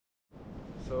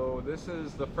So this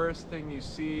is the first thing you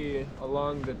see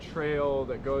along the trail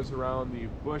that goes around the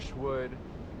Brushwood.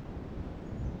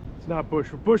 It's not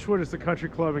Bushwood. Bushwood is the country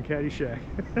club in Caddyshack.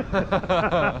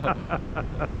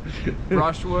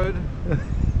 Brushwood.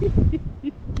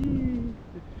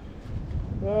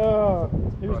 Oh,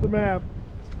 here's the map.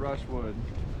 It's Brushwood.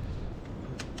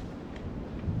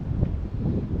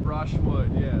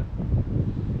 Brushwood, yeah.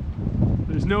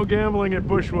 There's no gambling at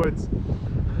Bushwoods.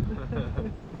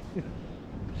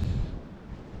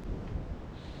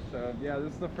 So yeah,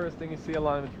 this is the first thing you see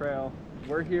along the trail.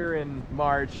 We're here in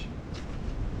March,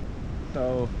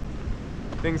 so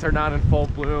things are not in full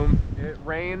bloom. It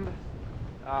rained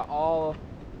not all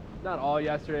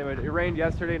yesterday, but it rained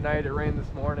yesterday night, it rained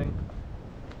this morning.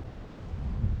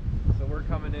 So we're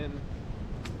coming in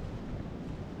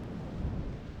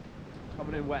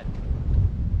wet.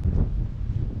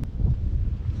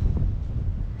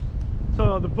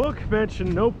 So the book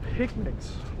mentioned no picnics,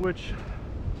 which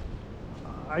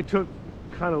I took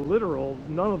kind of literal.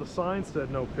 None of the signs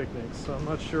said no picnics, so I'm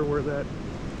not sure where that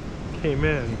came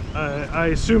in. I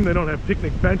assume they don't have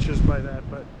picnic benches by that,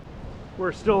 but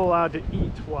we're still allowed to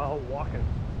eat while walking.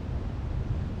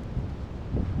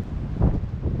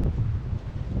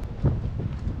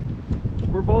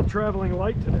 We're both traveling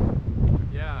light today.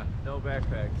 Yeah, no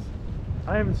backpacks.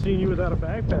 I haven't seen you without a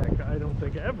backpack, I don't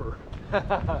think, ever.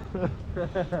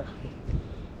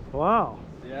 Wow.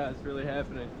 Yeah, it's really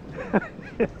happening.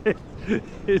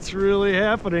 It's really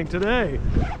happening today.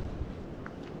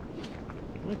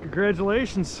 Well,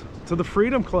 congratulations to the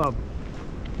Freedom Club.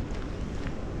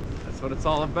 That's what it's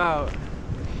all about.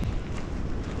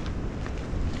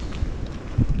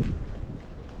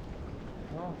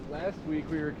 Well, last week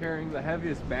we were carrying the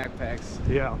heaviest backpacks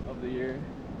of the year.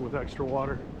 With extra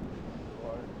water.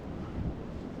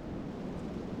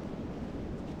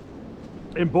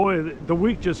 And boy, the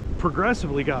week just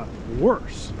progressively got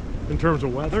worse in terms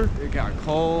of weather. It got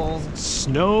cold,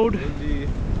 snowed, windy.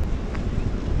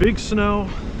 Big snow.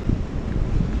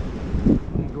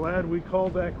 I'm glad we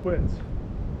called that quits.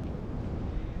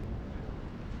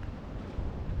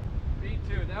 Me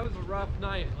too. That was a rough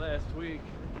night last week.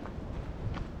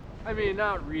 I mean,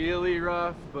 not really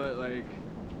rough, but like,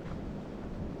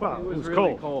 well, it was cold.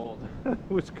 really cold.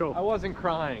 It was cold. I wasn't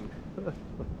crying.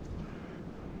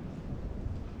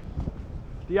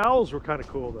 The owls were kind of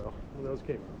cool though when those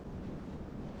came out.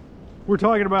 We're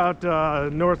talking about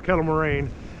North Kettle Moraine.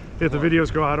 If the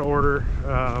videos go out of order,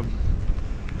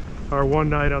 our one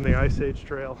night on the Ice Age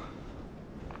Trail.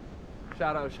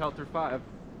 Shout out Shelter 5.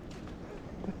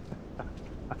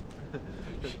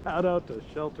 Shout out to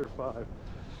Shelter 5.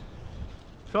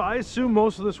 So I assume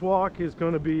most of this walk is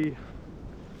going to be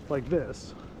like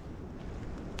this.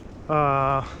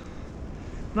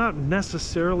 Not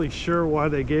necessarily sure why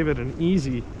they gave it an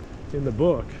easy in the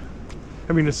book.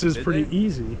 I mean, this is pretty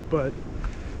easy, but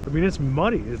I mean, it's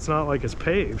muddy. It's not like it's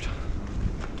paved.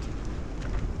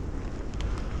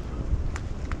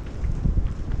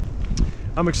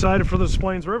 I'm excited for the Des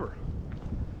Plaines River.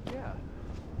 Yeah.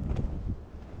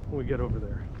 When we get over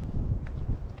there.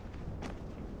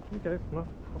 Okay, well,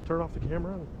 I'll turn off the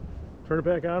camera and turn it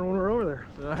back on when we're over there.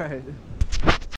 All right.